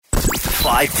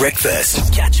5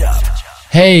 Breakfast. Catch up.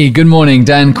 Hey, good morning.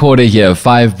 Dan Corder here,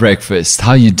 5 Breakfast.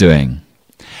 How you doing?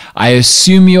 I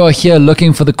assume you are here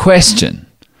looking for the question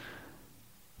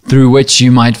through which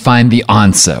you might find the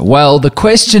answer. Well, the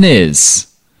question is,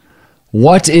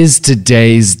 what is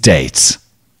today's date?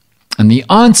 And the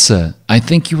answer, I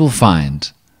think you will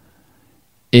find,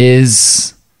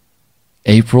 is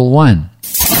April 1.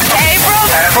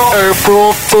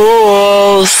 April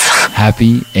Fools.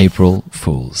 Happy April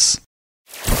Fools.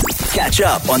 Catch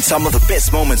up on some of the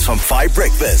best moments from 5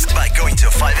 Breakfast by going to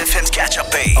 5FM's catch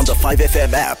up page on the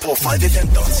 5FM app or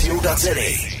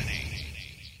 5FM.co.za.